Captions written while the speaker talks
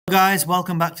Guys,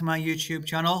 welcome back to my YouTube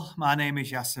channel. My name is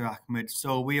Yasar Ahmad.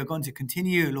 So we are going to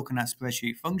continue looking at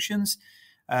spreadsheet functions.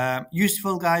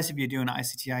 Useful, guys, if you're doing an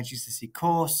ICT IGCSE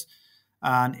course.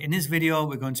 And in this video,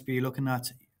 we're going to be looking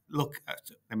at,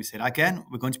 let me say that again.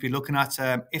 We're going to be looking at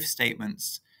if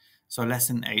statements. So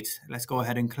lesson 8. Let's go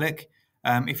ahead and click.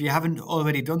 If you haven't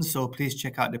already done so, please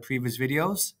check out the previous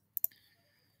videos.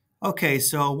 Okay,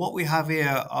 so what we have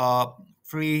here are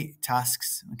 3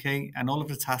 tasks, okay, and all of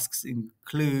the tasks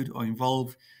include or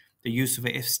involve the use of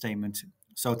an if statement.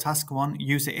 So task 1,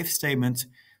 use the if statement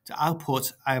to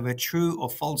output either true or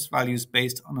false values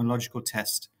based on a logical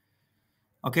test.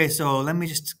 Okay, so let me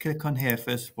just click on here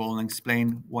first of all and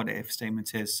explain what the if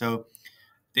statement is. So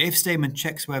the if statement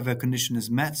checks whether a condition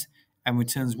is met and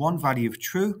returns one value of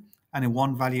true and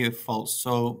one value of false.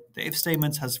 So the if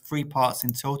statement has 3 parts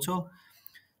in total.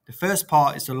 The first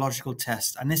part is the logical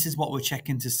test, and this is what we're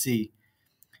checking to see,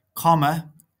 comma,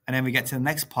 and then we get to the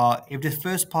next part. If the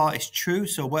first part is true,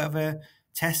 so whatever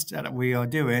test that we are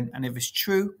doing, and if it's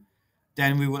true,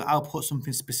 then we will output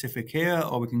something specific here,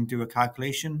 or we can do a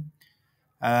calculation.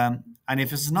 And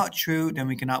if it's not true, then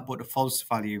we can output the false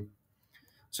value.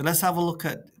 So let's have a look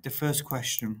at the first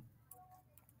question.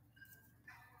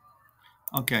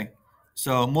 Okay,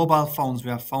 so mobile phones,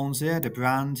 we have phones here, the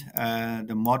brand,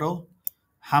 the model,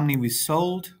 how many we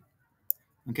sold.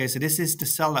 Okay, so this is the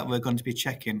cell that we're going to be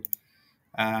checking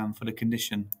for the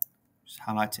condition. Just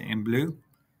highlight it in blue.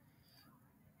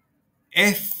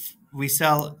 If we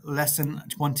sell less than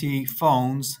 20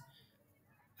 phones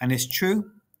and it's true,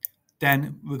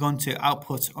 then we're going to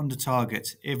output under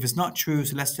target. If it's not true,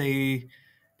 so let's say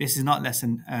this is not less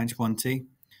than 20,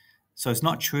 so it's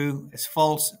not true, it's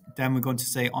false, then we're going to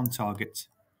say on target.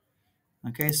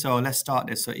 Okay, so let's start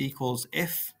this. So equals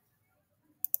if,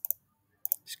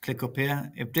 just click up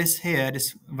here. If this here,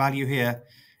 this value here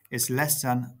is less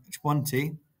than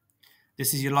 20,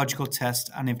 this is your logical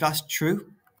test. And if that's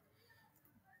true,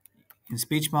 in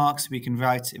speech marks, we can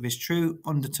write if it's true,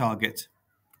 under target.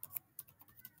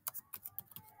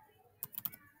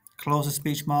 Close the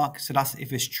speech mark. So that's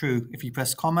if it's true. If you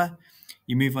press comma,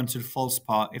 you move on to the false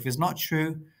part. If it's not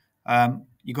true,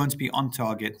 you're going to be on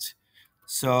target.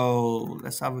 So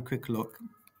let's have a quick look.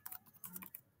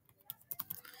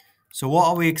 So what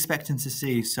are we expecting to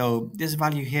see? So this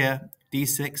value here,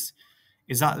 D6,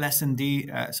 is that less than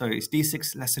it's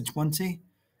D6 less than 20?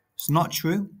 It's not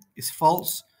true, it's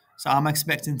false. So I'm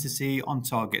expecting to see on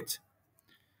target.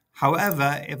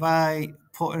 However, if I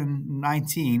put in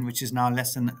 19, which is now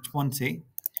less than 20,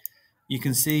 you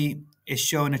can see it's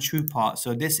showing a true part.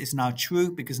 So this is now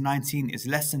true because 19 is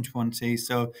less than 20.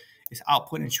 So it's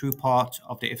outputting a true part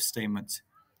of the if statement.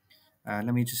 Let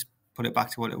me just put it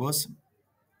back to what it was.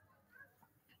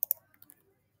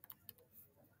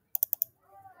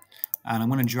 And I'm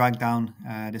going to drag down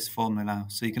this formula now.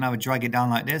 So you can either drag it down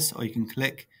like this, or you can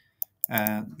click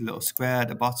the little square at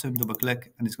the bottom, double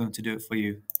click, and it's going to do it for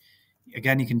you.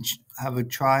 Again, you can have a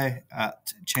try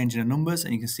at changing the numbers,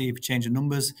 and you can see if you change the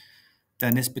numbers,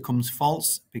 then this becomes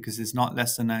false because it's not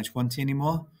less than 20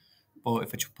 anymore. But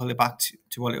if I pull it back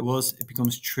to what it was, it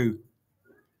becomes true.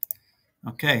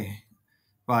 Okay,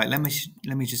 right, let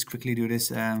me just quickly do this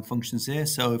functions here.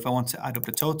 So if I want to add up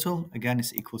the total, again,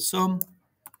 it's equal sum.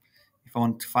 If I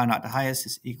want to find out the highest,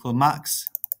 it's equal max.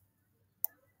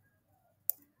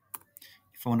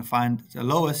 If I want to find the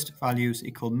lowest values,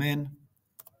 equal min.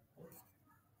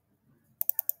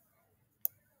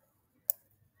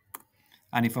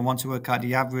 And if I want to work out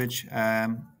the average,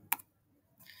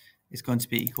 it's going to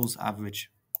be equals average.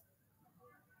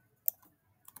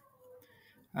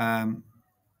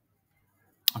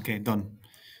 Okay, done.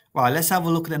 Right, let's have a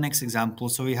look at the next example.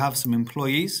 So we have some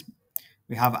employees.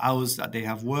 We have hours that they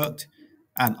have worked.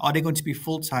 And are they going to be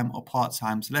full-time or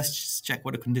part-time? So let's just check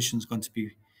what the condition is going to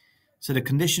be. So the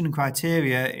condition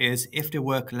criteria is if they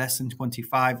work less than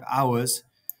 25 hours.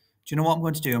 Do you know what I'm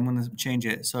going to do? I'm going to change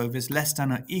it. So if it's less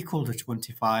than or equal to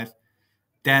 25,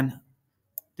 then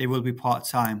they will be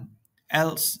part-time.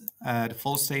 Else, the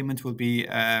false statement will be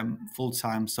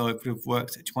full-time. So if they've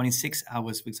worked 26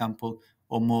 hours, for example,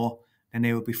 or more, then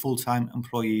they will be full-time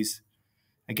employees.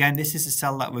 Again, this is a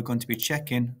cell that we're going to be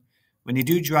checking. When you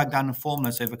do drag down the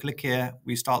formula, so if I click here,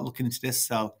 we start looking into this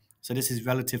cell. So this is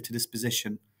relative to this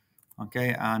position.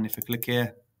 Okay, and if I click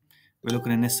here, we're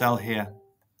looking in this cell here.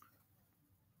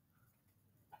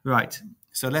 Right,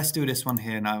 so let's do this one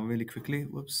here now really quickly.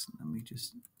 Whoops, let me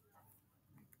just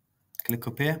click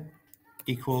up here.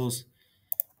 Equals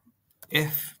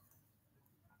if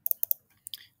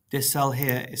this cell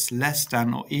here is less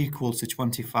than or equal to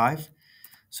 25.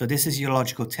 So this is your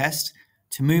logical test.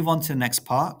 To move on to the next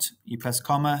part, you press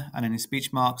comma and then in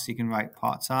speech marks you can write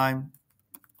part-time.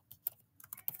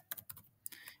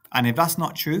 And if that's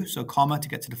not true, so comma to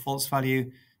get to the false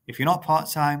value, if you're not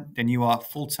part-time, then you are a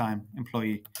full-time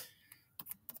employee.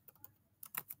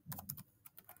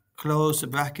 Close the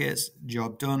brackets,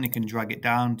 job done. You can drag it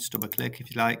down, just double click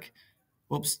if you like.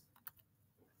 Whoops,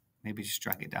 maybe just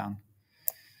drag it down.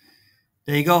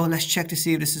 There you go. Let's check to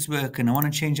see if this is working. I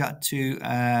want to change that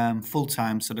to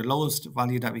full-time. So the lowest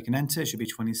value that we can enter should be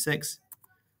 26,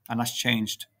 and that's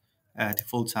changed to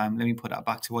full-time. Let me put that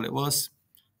back to what it was,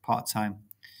 part-time.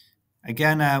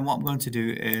 Again, what I'm going to do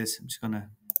is I'm just going to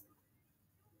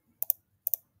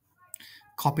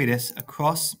copy this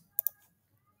across,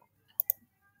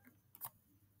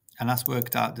 and that's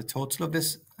worked out the total of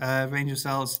this range of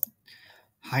cells.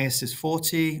 Highest is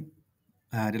 40,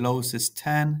 the lowest is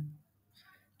 10,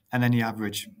 and then the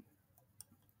average.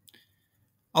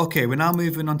 Okay, we're now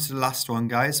moving on to the last one,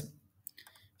 guys.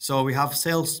 So we have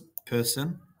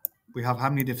salesperson, we have how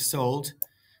many they've sold.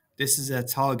 This is a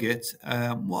target.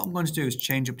 What I'm going to do is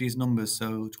change up these numbers.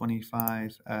 So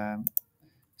 25,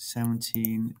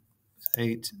 17,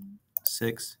 8,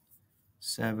 6,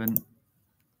 7.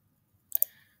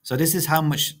 So this is how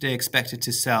much they expected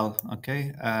to sell.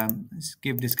 Okay, let's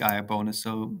give this guy a bonus.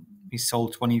 So he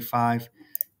sold 25.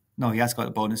 No, he has got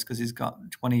a bonus because he's got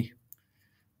 20.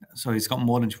 So he's got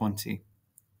more than 20.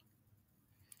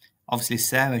 Obviously,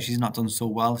 Sarah, she's not done so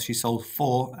well. She sold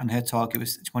 4 and her target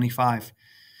was 25.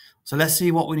 So let's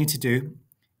see what we need to do.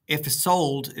 If the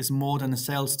sold is more than the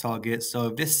sales target, so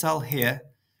if this cell here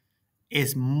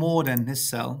is more than this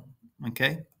cell,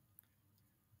 okay,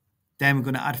 then we're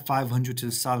going to add 500 to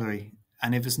the salary.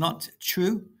 And if it's not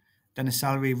true, then the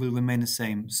salary will remain the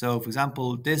same. So for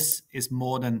example, this is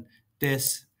more than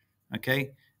this,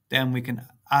 okay, then we can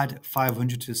add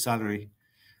 500 to the salary.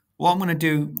 What I'm going to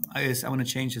do is I'm going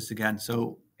to change this again.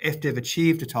 So if they've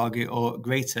achieved the target or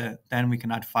greater, then we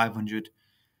can add 500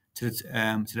 to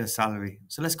their salary.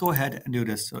 So let's go ahead and do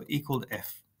this. So equal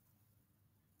if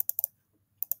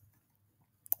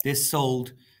this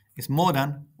sold is more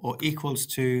than or equals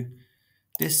to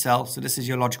this cell. So this is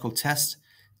your logical test.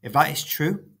 If that is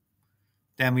true,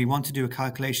 then we want to do a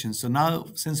calculation. So now,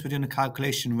 since we're doing a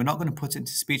calculation, we're not going to put it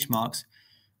into speech marks.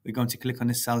 We're going to click on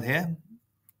this cell here.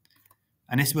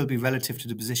 And this will be relative to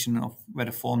the position of where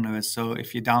the formula is. So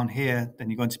if you're down here, then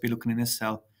you're going to be looking in this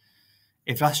cell.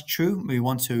 If that's true, we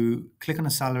want to click on the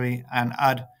salary and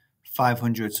add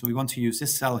 500. So we want to use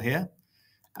this cell here,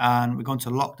 and we're going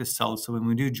to lock this cell. So when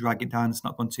we do drag it down, it's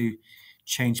not going to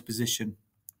change position.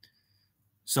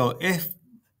 So if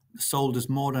sold is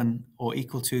more than or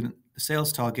equal to the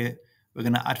sales target, we're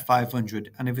going to add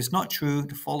 500. And if it's not true,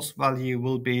 the false value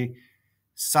will be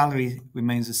salary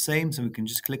remains the same. So we can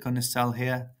just click on this cell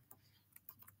here,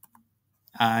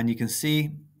 and you can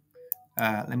see,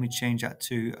 let me change that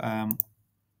to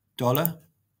dollar.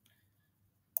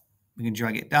 We can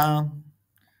drag it down.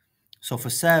 So for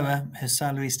Sarah, her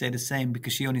salary stayed the same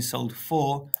because she only sold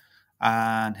 4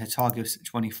 and her target was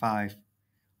 25.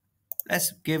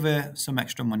 Let's give her some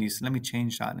extra money. So let me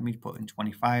change that. Let me put in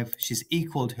 25. She's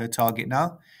equaled her target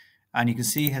now. And you can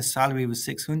see her salary was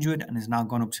 600 and has now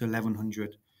gone up to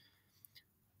 1100.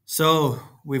 So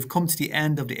we've come to the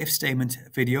end of the if statement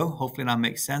video. Hopefully that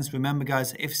makes sense. Remember,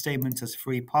 guys, if statement has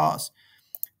 3 parts.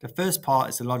 The first part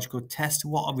is the logical test.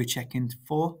 What are we checking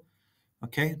for?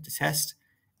 Okay, the test.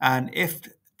 And if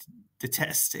the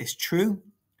test is true,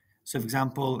 so for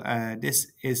example,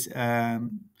 this is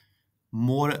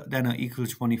more than or equal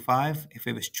to 25. If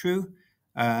it was true,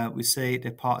 we say the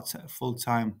part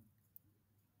full-time.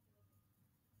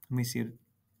 Let me see.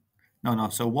 No.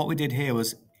 So what we did here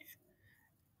was,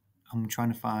 I'm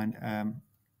trying to find,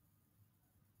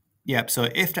 so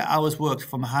if the hours worked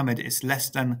for Mohammed is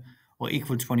less than or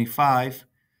equal to 25,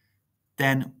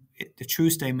 then the true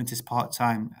statement is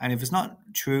part-time. And if it's not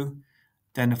true,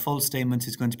 then the false statement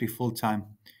is going to be full-time.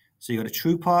 So you got a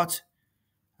true part,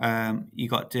 you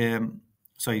got the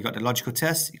logical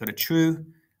test, you got a true,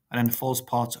 and then the false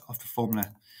part of the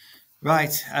formula.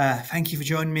 Right, thank you for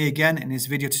joining me again in this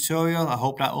video tutorial. I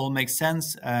hope that all makes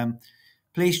sense.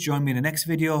 Please join me in the next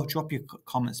video. Drop your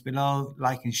comments below,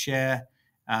 like and share,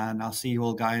 and I'll see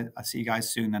you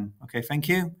guys soon then. Okay, thank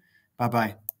you.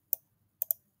 Bye-bye.